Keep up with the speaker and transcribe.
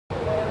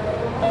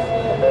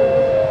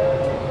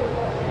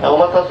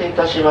てい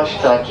たしまし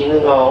た鬼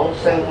怒川温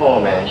泉方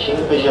面新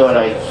藤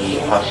原行き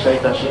発車い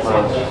たし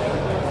ます。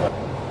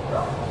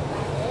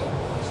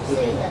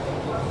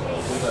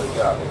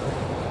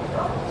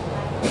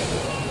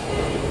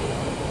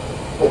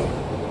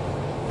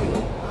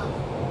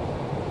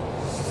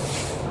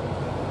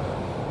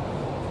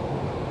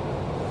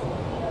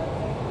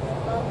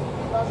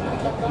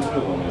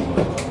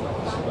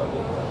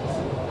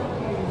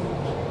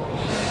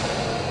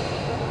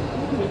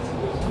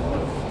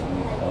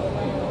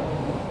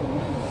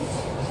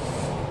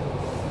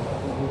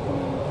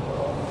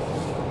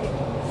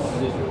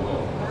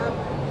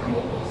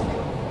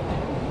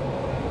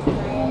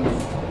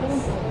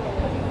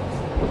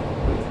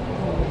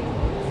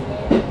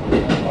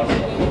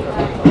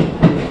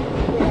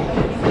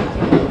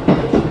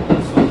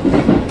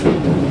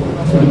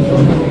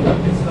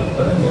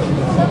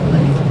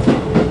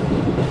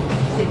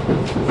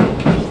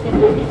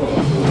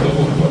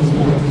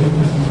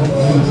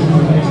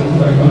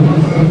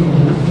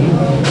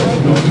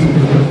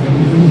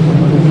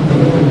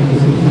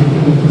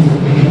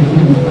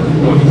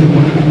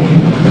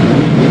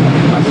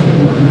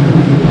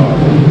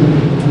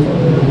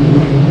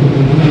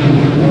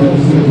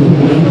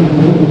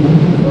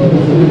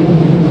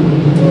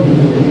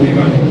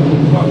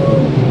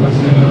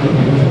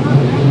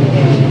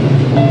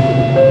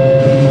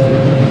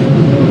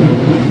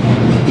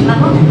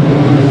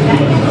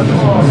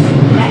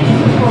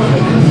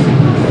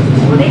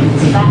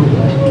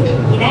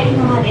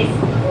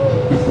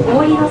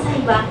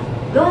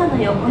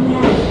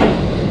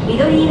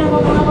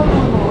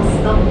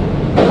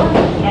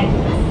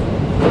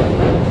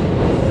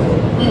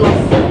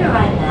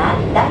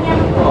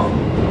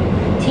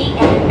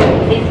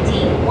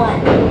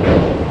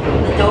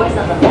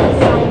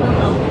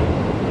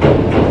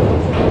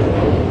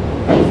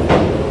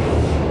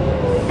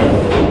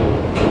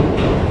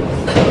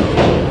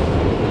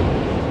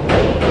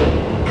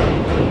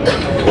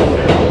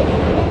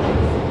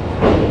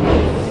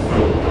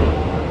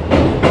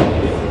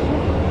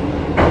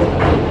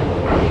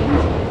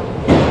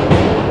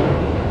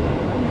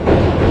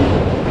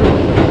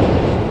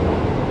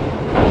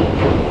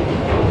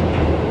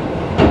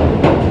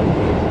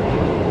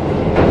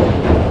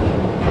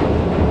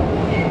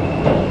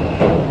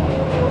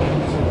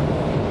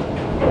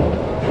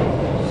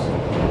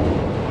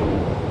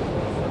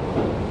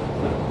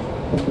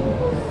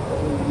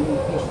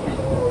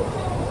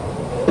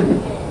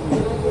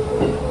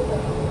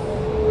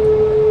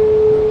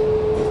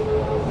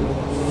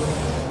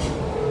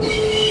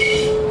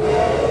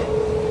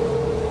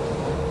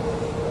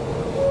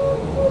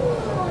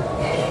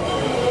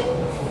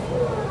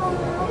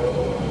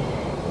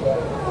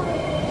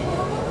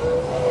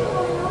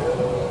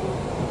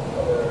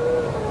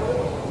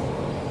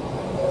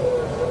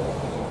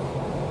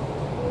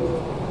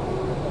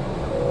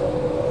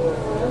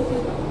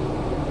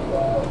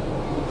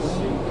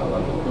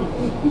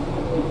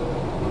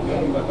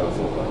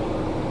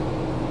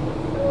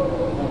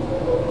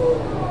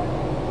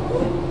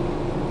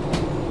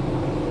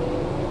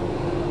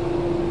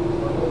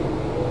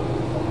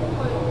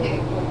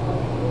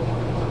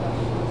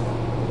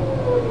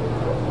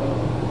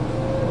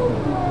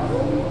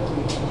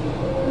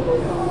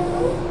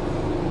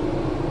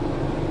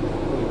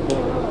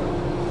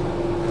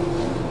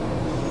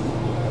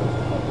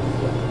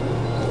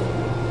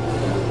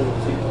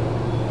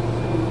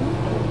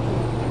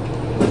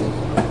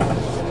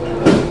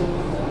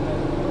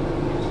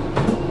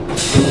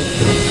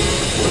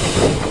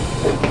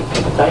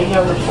ダイ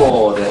ヤル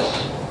号です。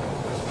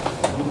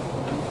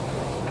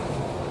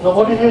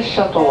上り列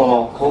車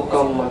と交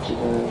換待ち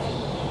です。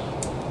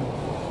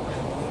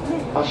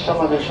発車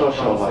まで少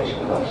々お待ち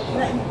くださ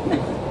い。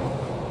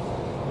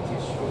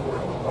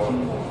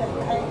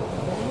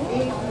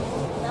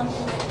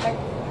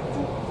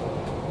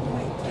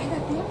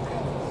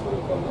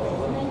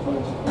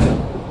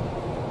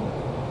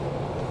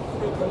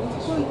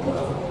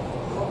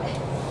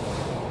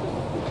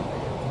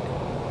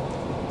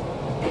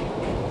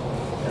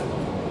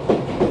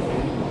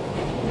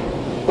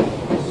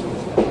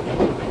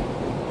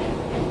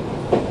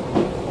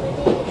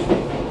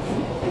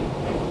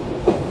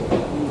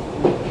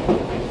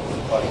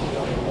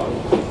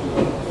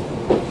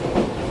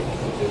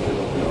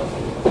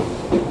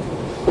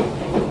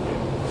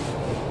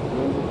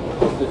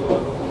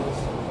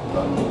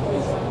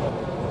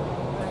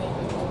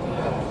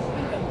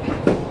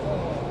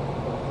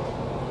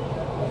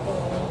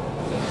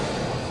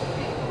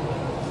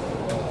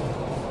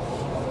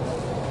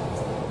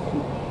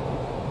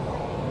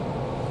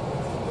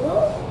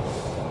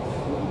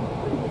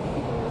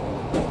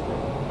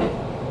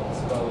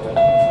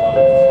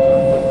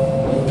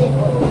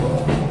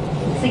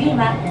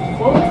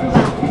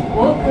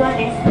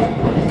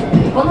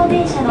この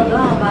電車のド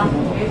アは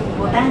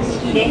ボタン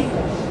式です。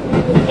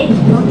駅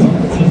到着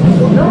時、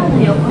ドアの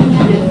横に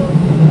ある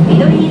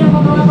緑色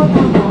のドアボタ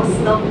ンを押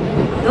すと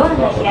ドア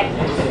が開き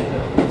ます。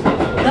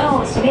ドア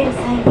を閉める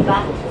際に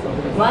は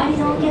周り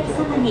のお客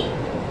様に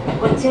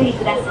ご注意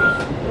くださ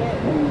い。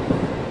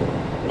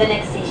The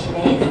next station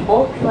is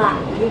大桑。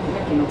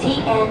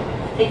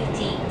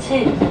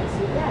TN52.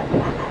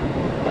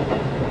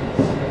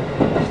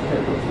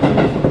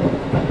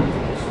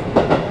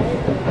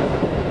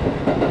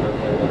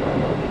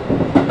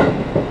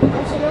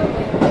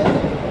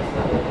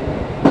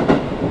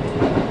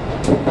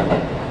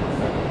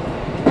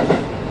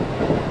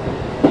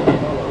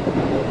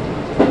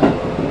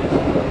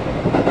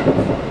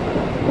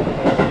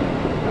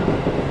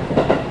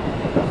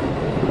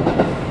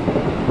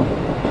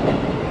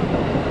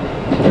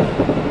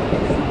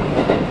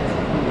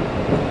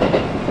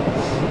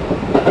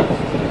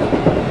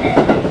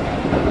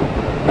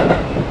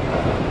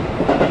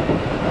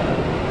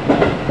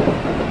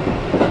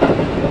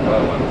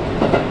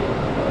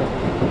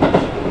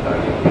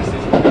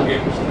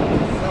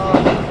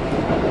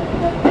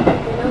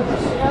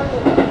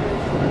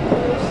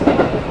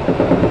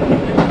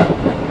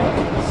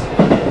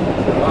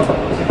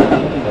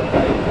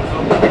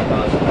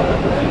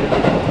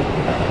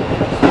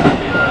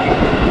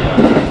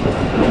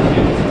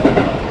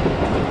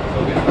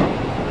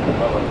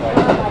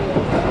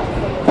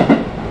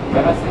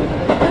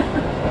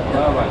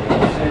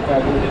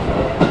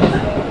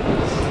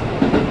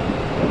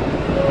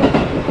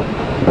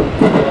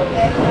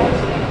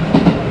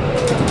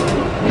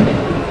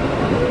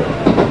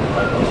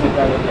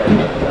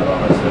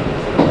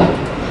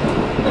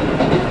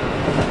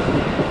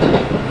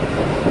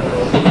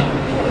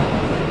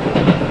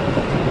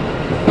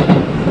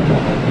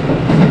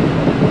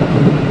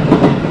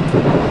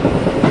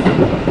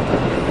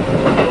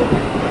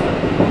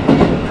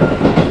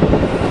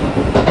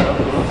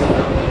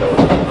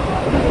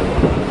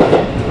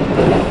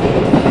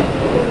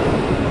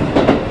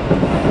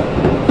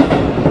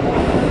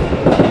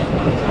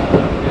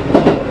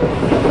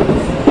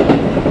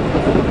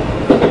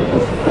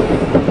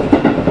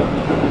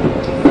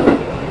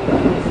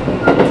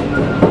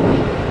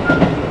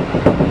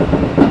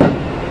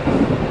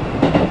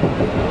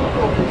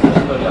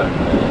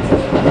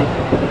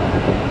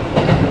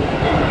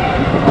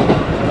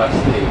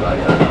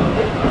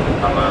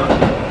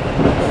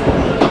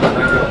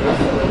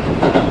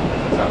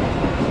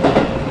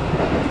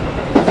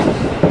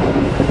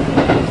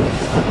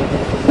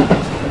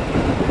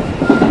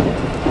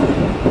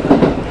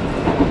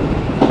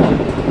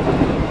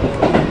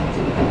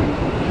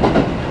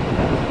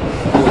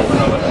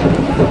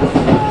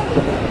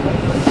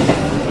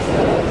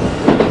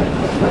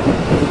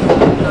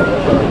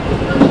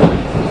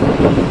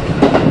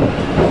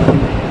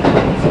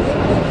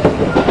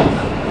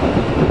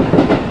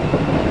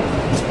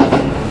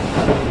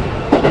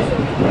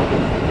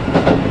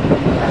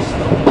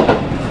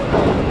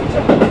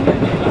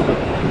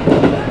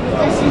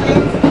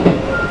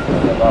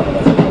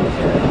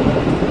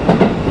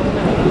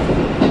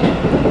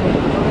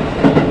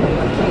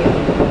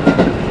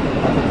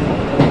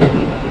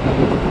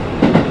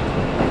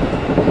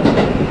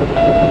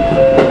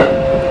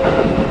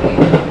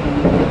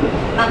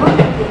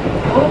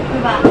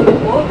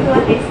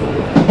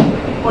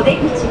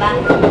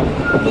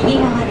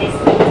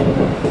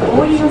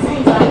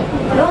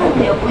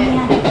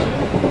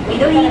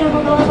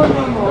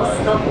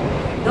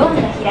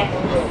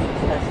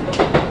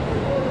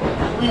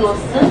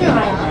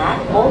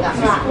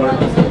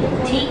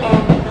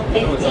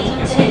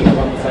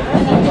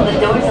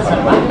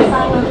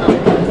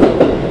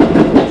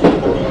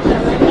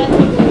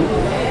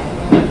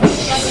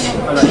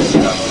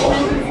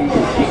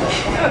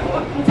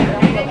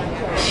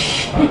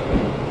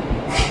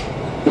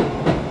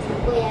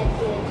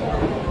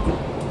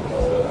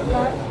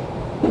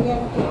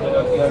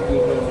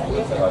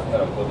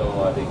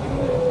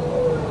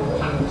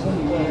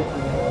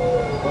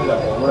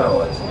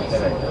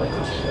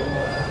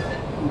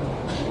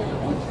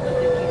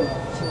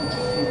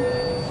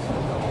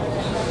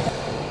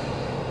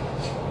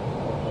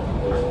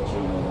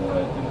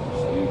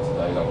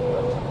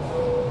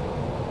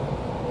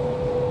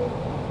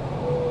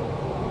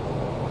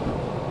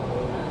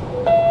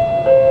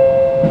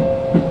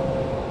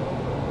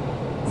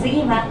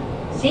 次は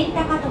新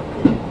高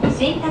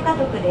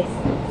徳です。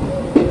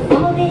こ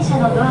の電車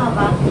のドア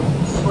は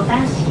ボ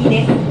タン式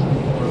です。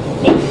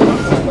駅の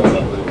出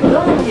口、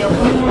ドアの横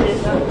にある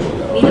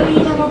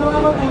緑色のド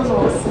アボタン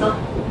を押すと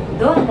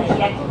ドアが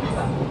開きます。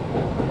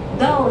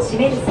ドアを閉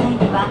める際に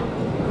は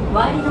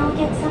周りのお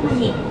客様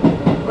に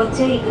ご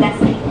注意くだ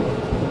さい。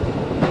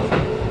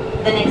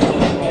The next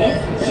station is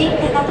新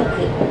高徳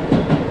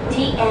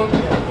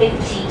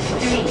TN53.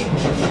 新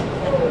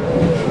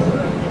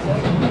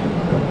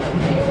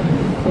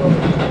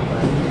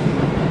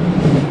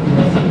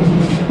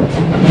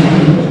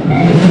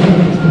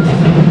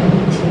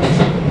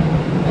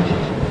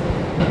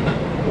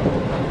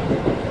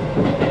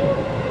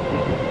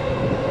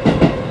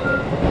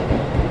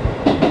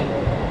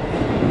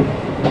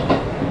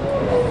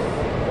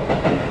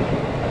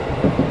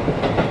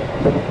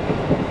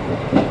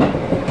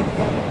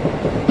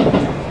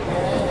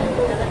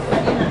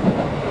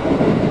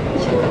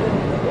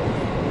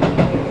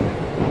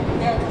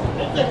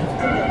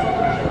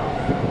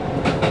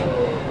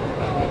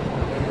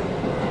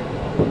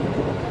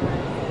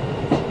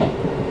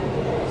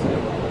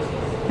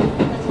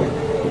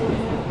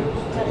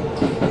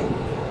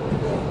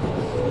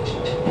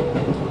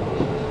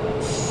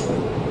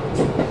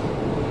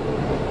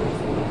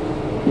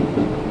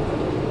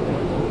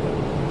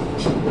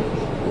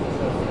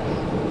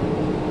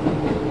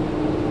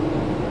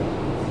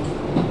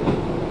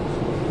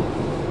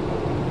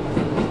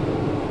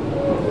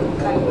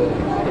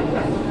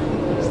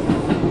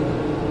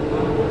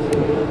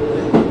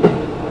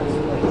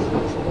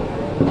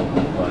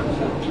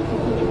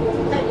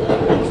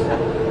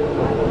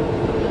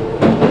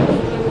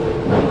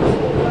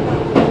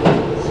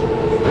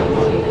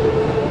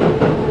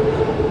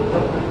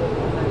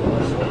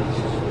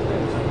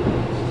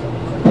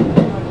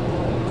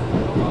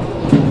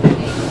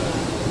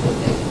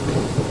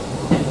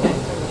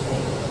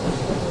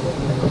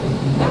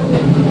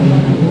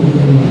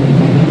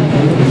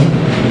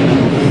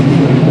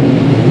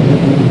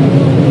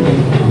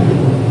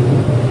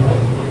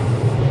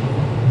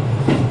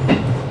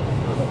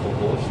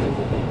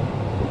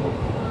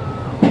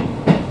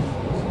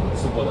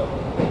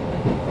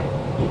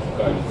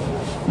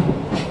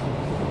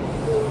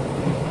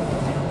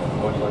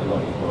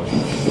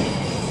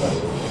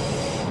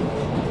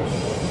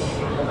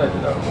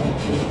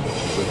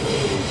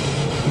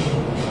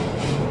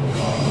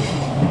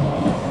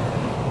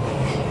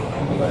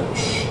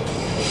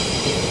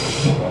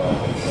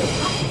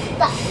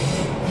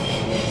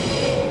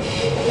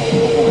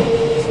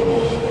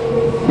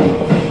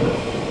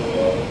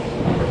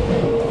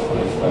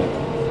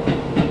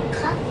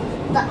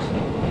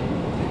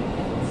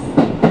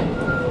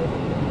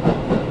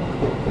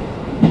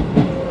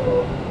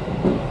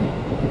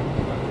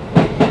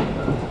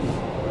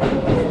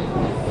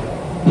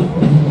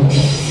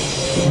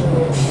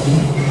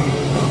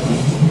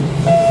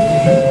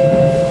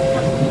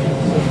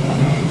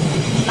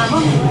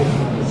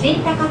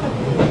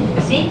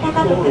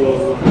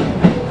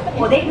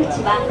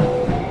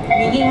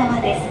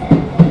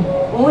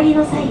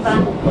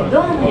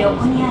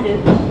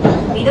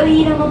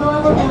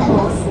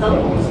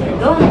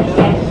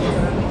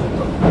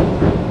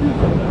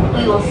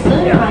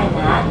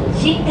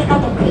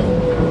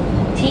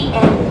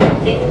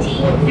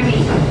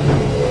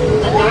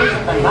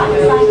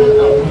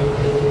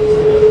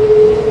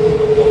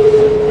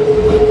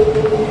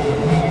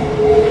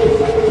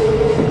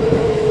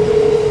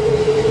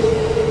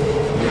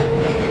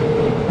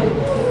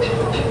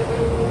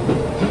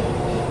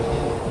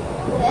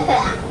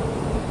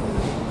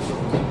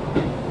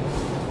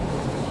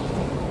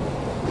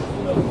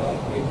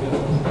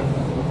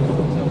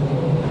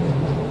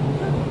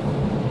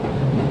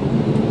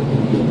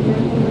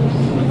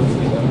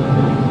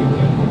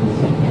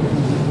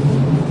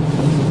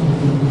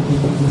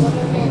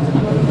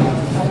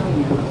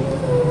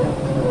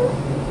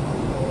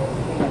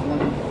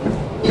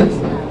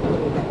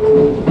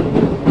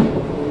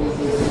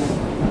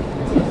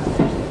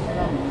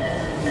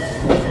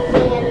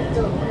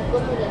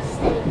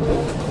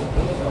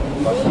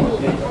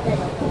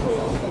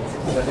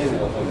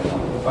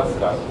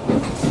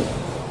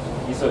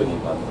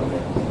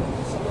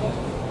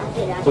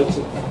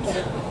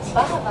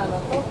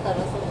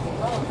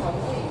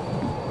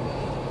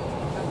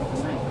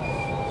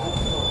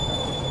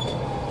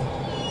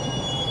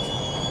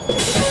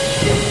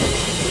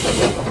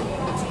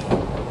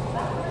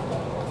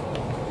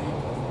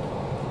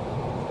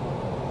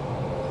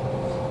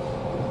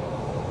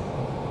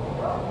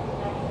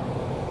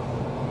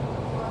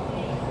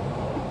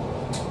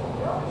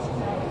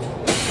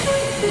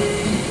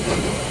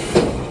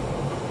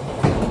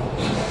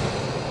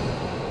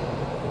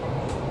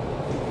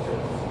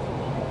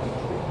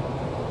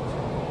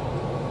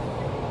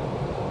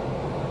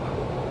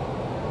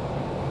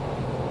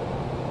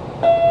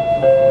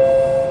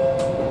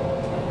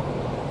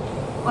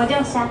ご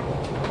乗車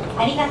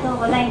ありがとう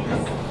ございま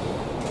す。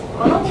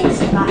この電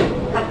車は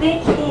各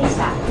駅停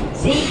車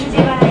新藤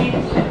原行き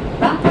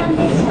ワンマン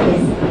電車で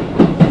す。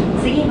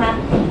次は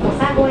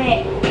長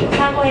越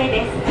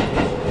です。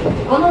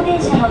この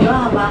電車のド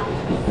アは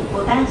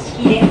ボタン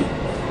式です。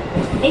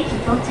駅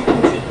到着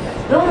時、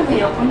ドアの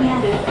横に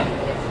ある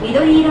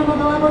緑色の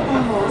ドアボタ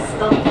ンを押す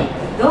と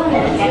ドアが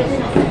開き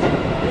ます。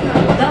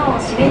ドアを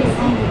閉める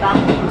際には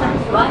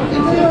ワンマン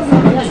運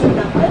転に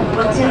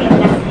ご注意く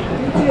ださい。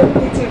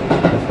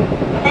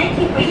Thank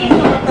you for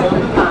using the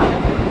telephone.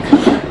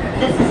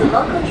 This is a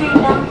local train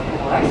bound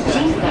for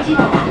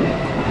Shin-Fujiwara.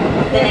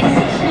 The next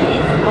station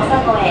is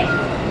Osagoe,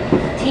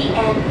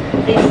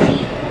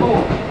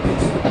 TN54.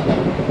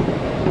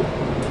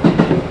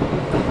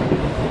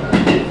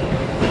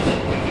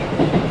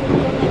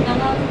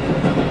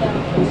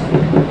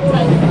 体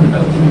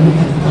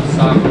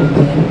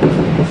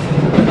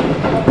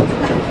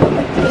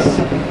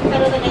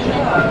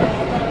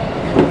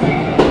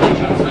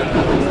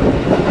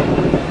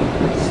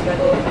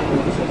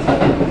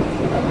が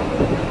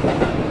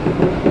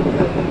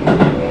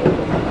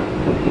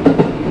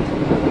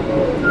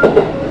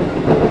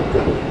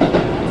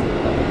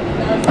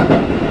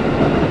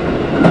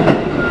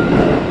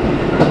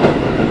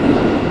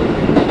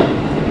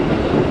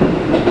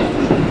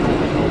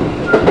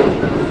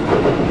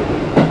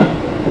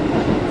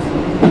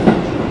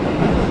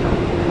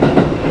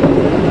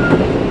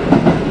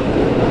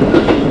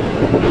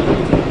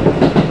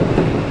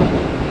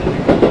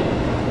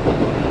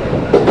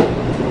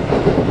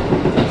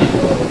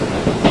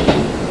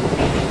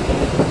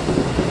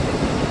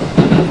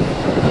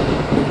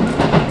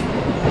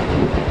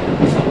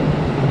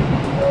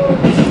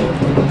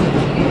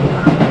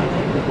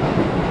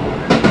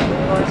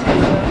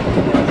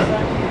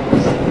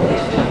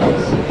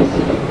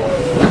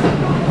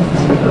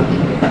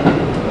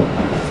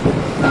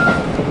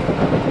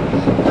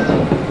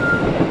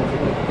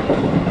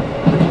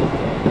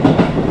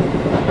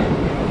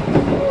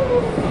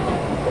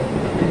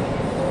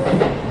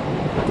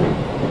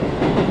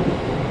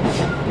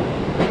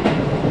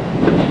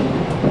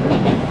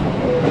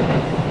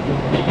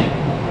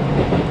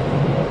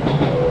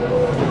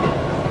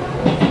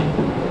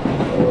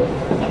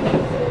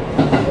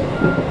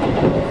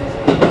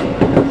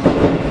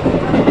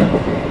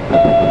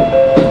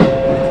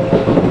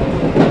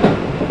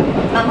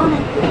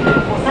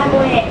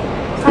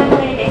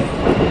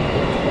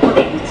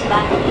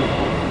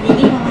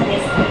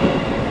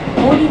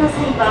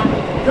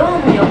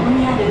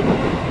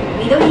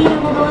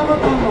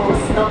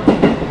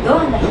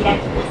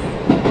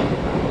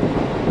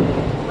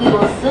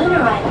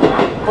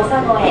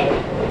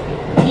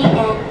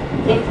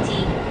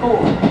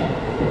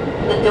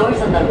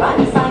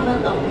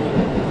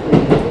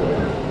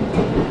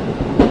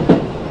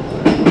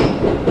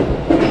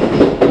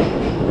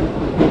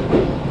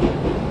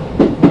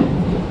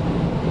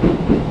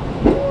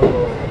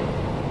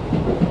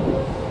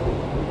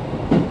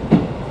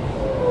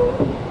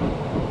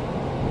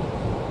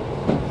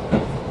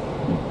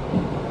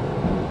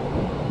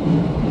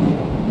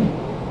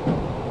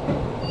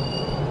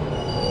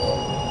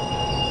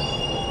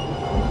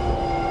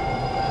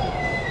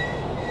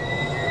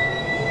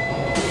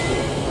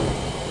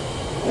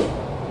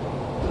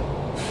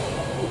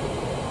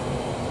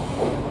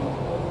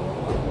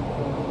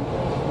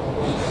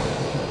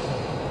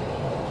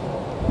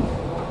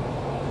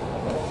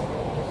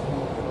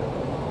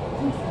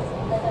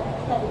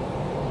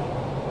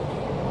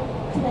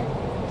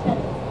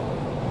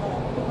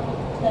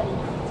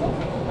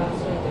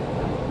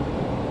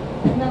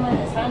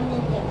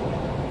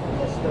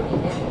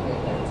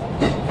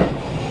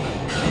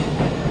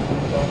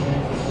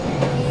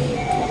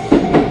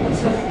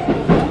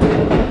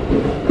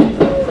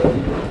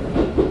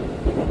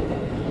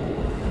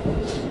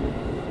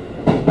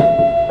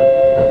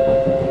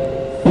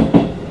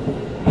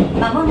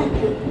もなく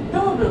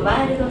東武ワ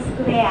ールドス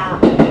クエア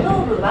で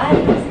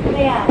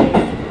す。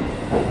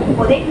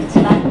お出口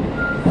は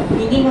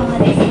右側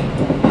です。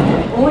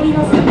お降り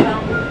の際は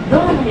ド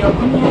アの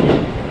横にある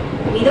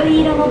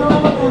緑色のドア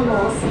ボタン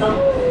を押すと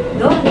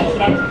ドアが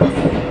開きます。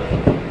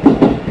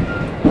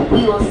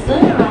 We will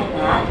soon arrive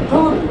at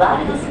東武ワ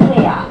ールドスク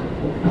エア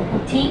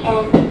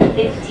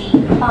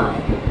TN55.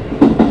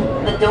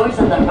 The doors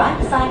on the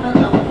right side will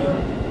open.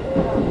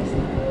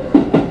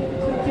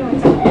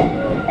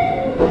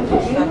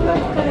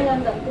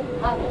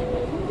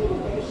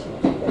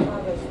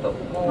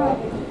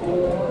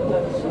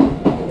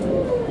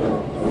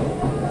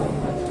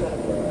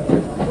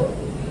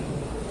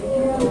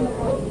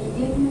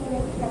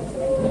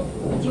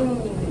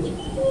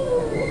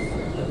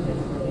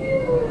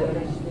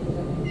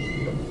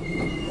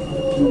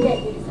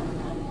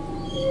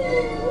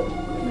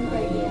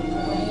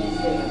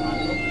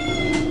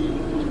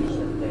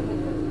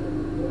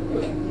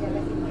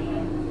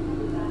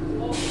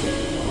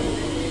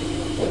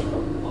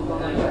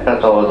 あり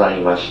がとうござ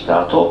いまし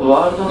た。東武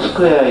ワールドス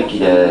クエア駅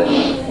です。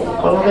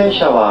この電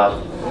車は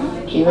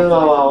鬼怒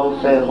川温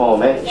泉方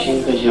面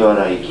新藤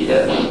原行き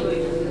です。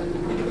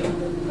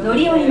乗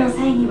り降りの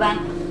際には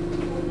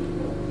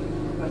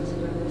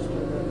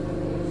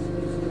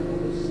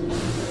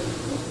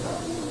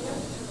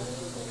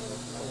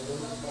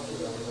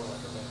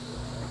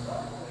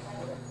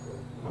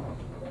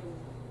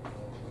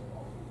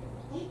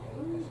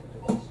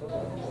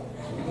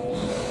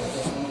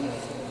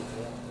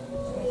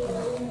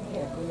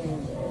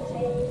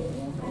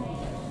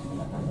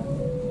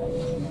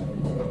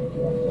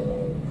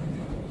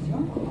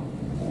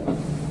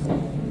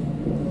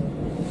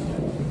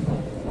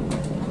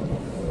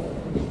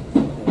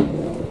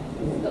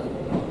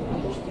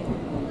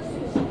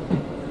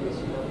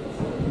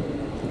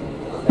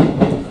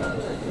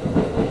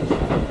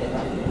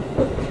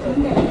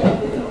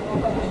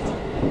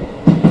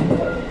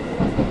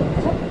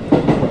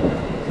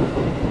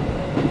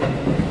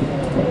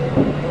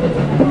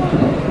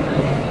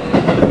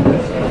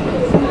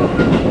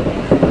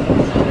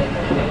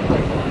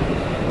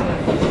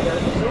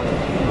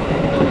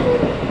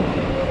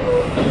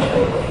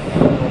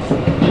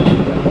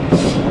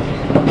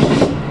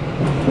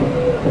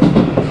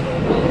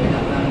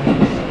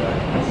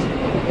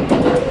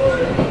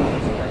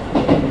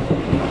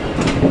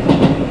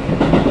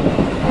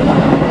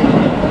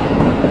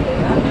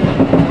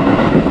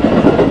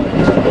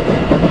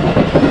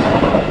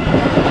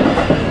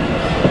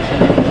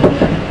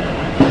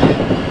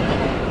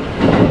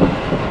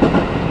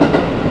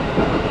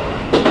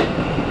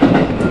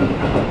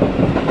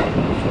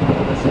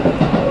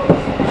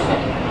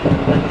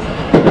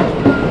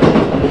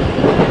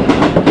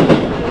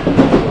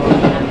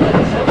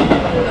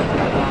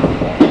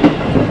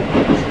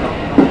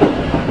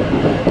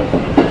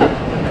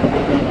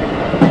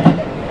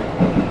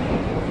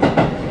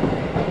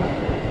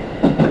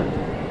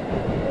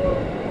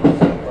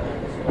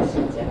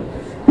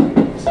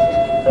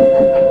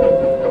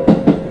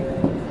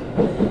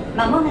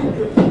まもな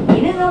く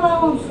鬼怒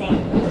川温泉で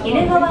す。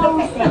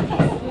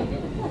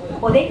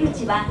お出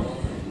口は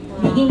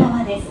右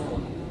側です。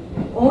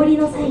お降り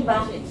の際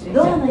は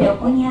ドアの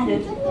横にあ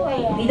る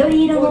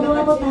緑色のド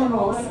アボタン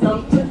を押すと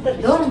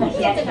ドアが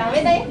開きま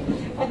す。We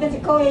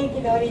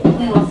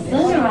will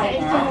soon arrive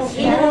at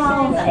鬼怒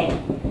川温泉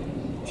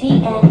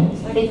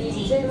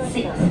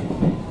TN56.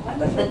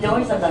 The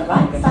doors on the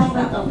right side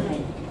will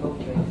open.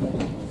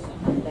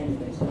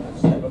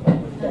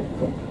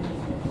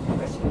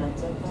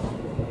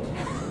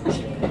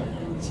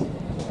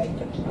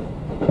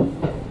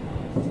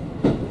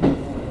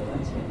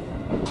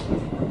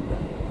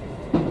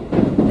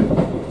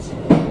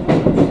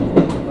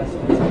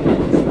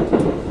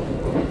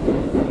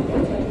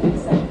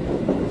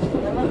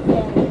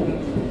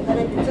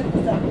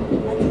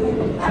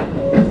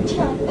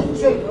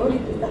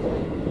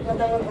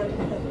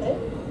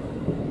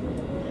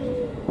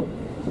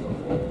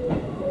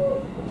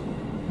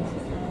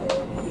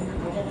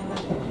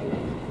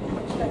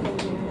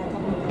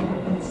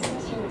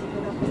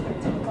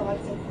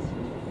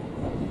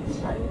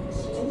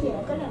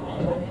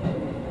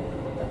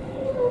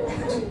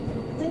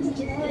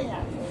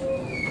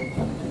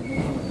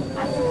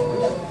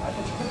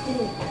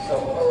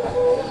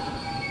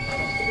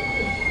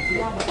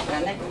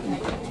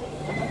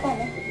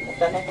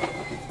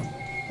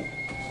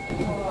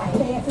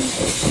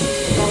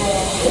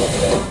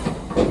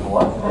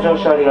 ご乗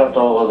車ありが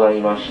とうござ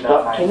いまし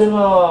た。鬼怒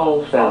川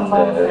温泉3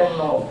番で線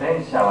の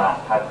電車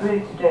は各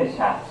駅停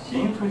車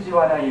新藤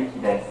原行き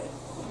です。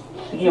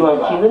す。次は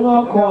鬼怒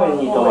川公園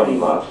に停まり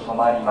ます。止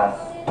まります。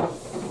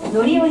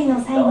乗り降り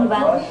の際に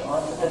は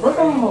ボ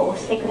タンを押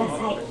してくだ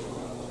さい。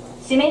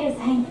閉める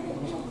際に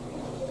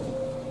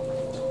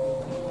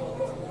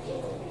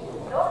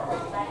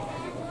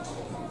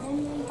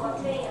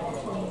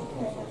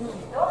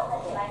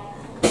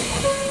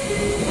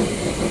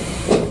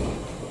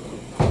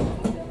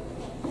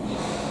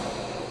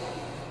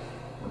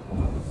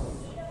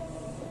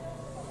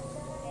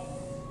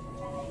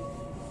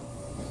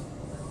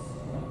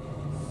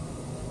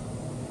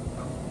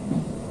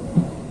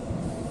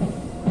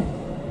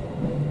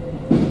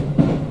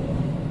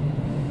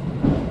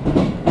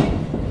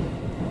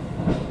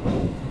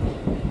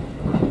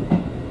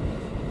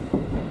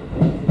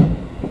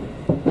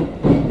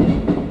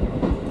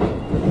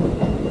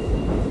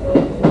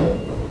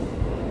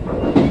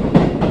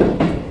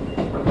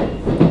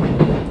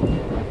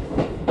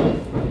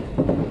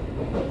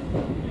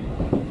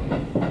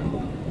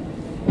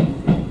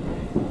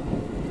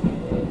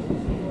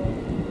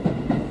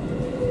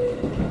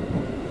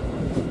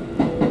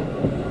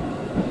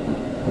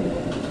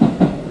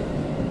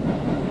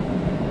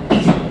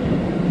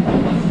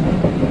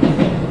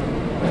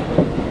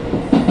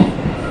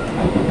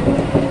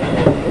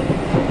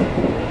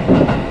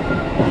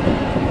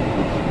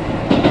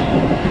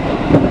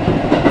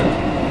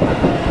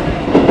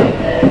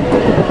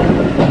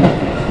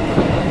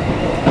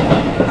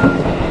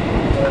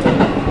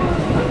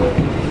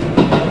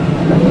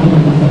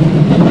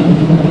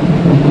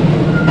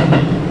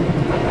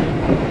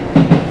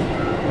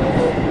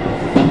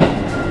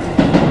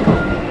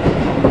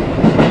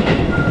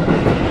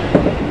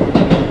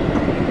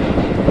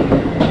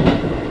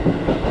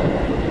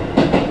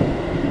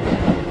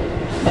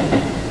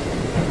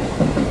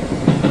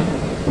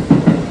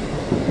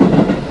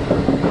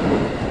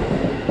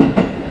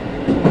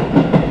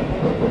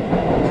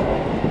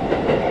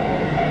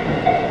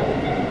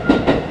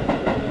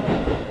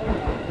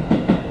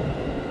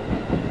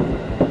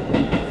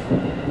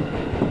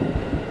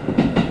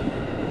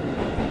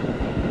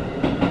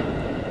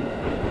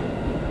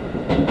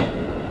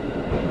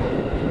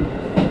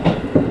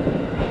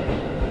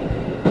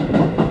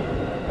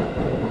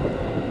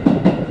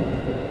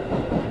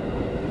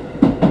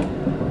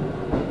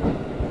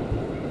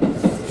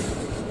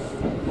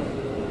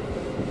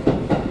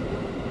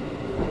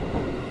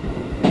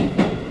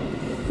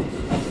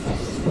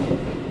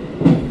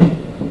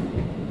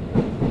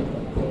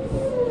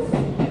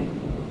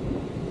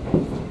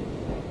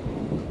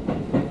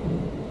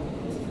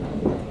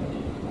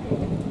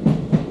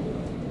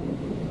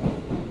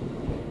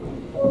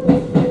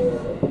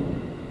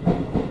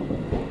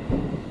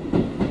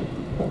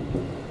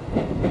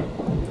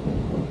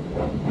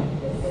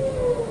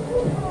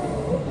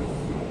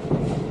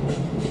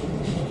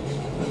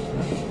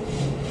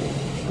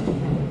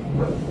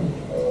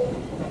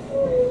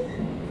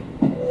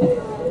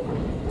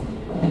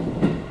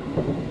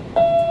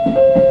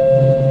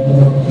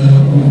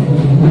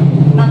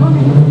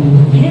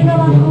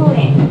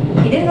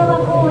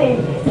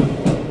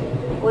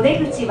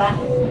口は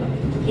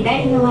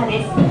左側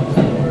です。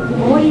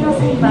お降りの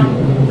際は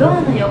ド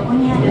アの横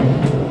にある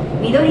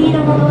緑色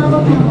のドアボ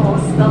タンを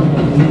押すと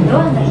ド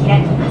アが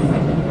開きます。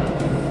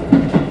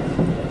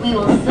 We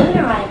will soon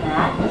arrive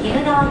at 鬼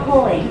怒川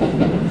公園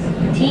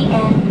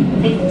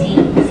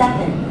TN57.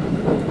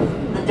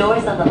 The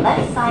doors on the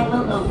left side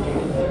will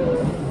open.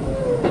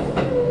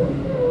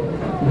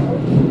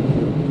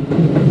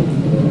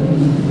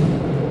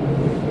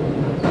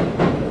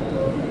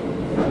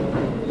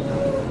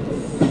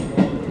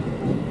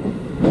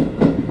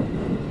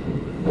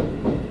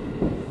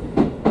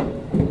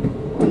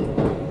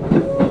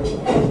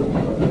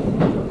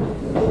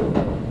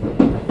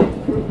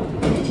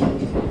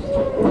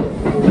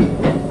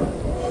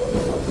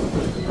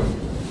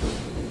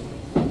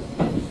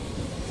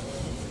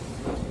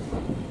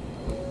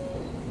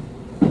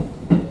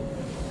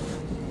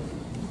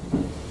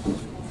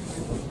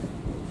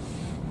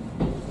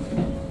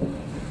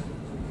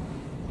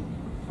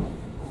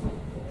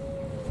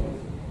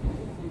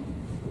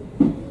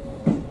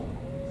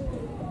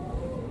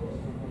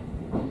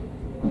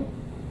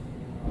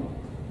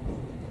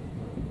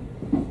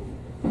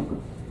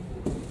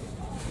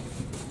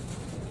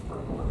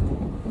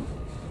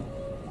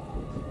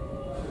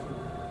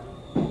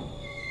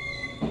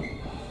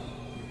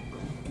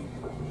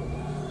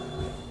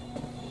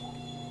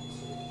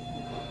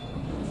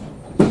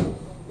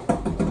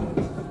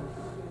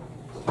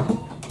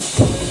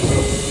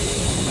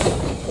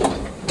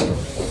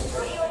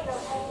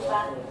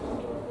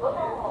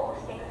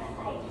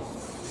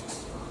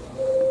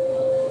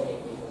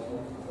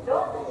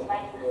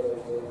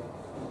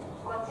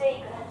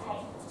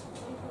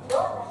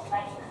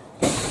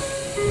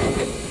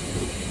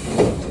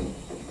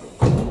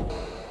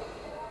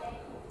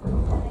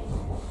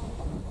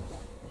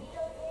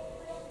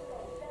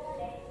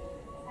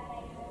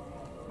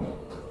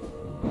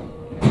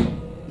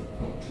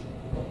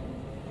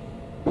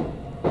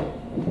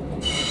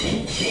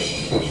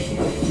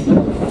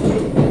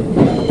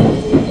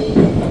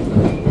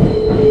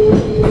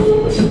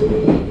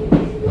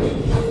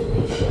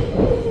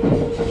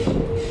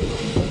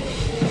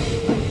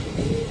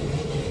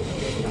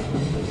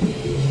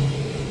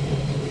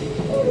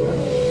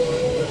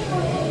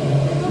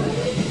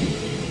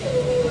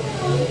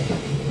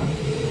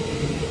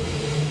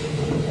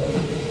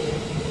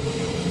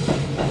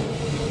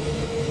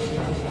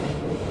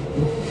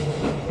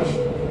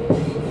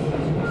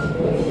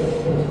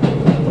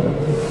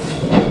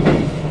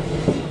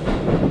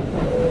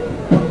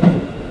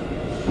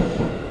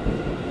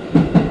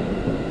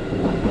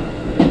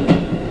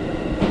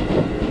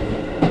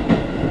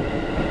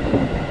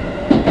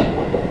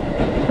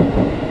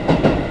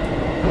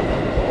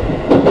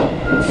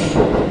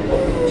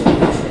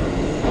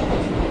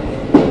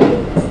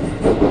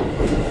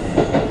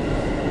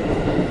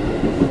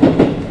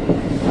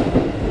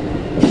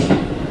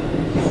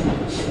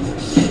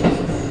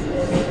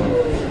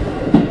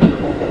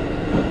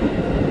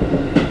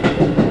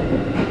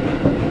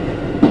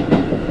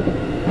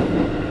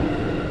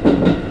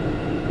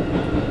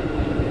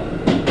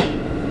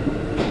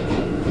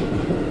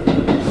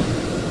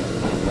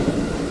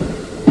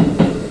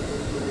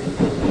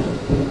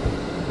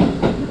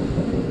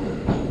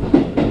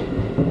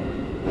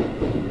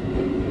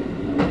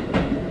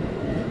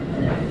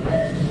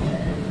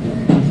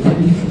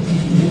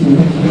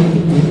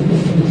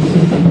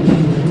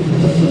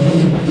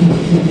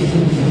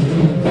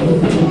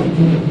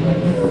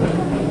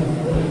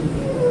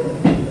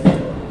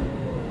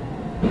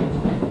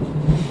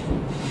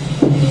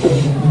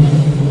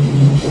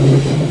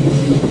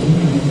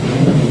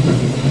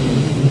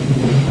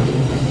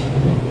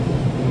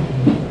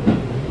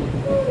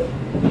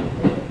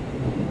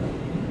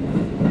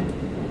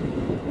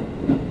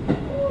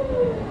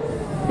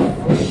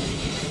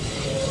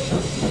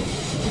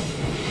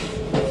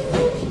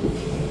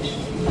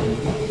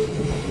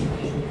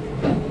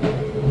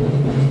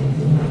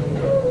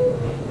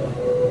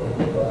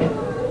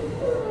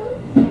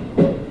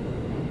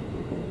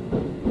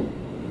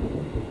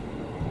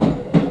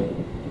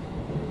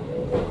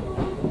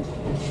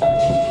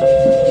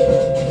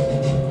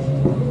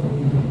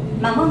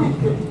 まもな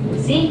く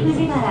新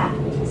藤原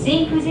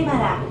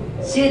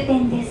終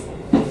点です。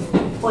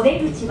お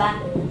出口は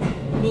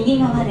右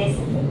側です。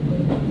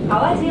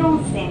淡路温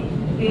泉、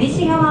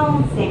西川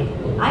温泉、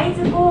会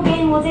津高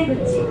原尾瀬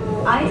口、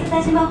会津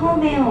田島方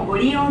面をご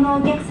利用の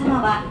お客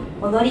様は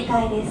お乗り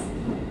換えです。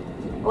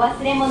お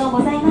忘れ物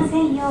ございませ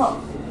んよ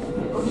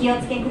うお気を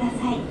つけくだ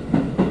さい。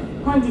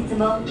本日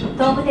も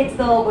東武鉄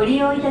道をご利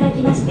用いただ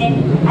きまして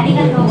あり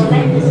がとうござ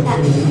いました。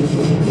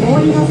お降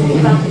りの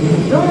際は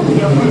ドアの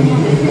横にあ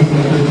る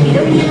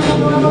緑色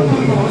のドアボタ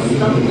ンを押す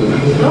と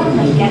ドア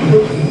が開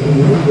く。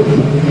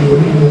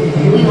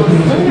We will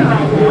soon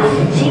arrive at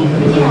新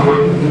藤原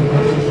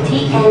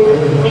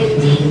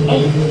TN58.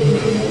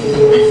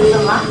 This is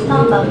the last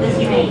stop of this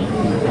train.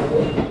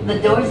 The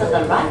doors on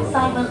the right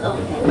side will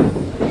open.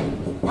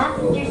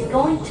 Passengers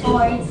going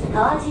towards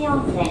川路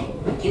温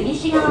泉、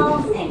西川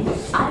温泉、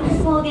会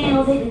津高原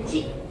尾瀬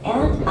口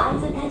and 会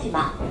津田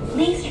島,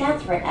 please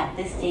transfer at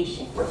this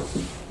station.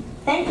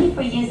 Thank you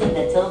for using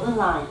the Tilden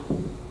line.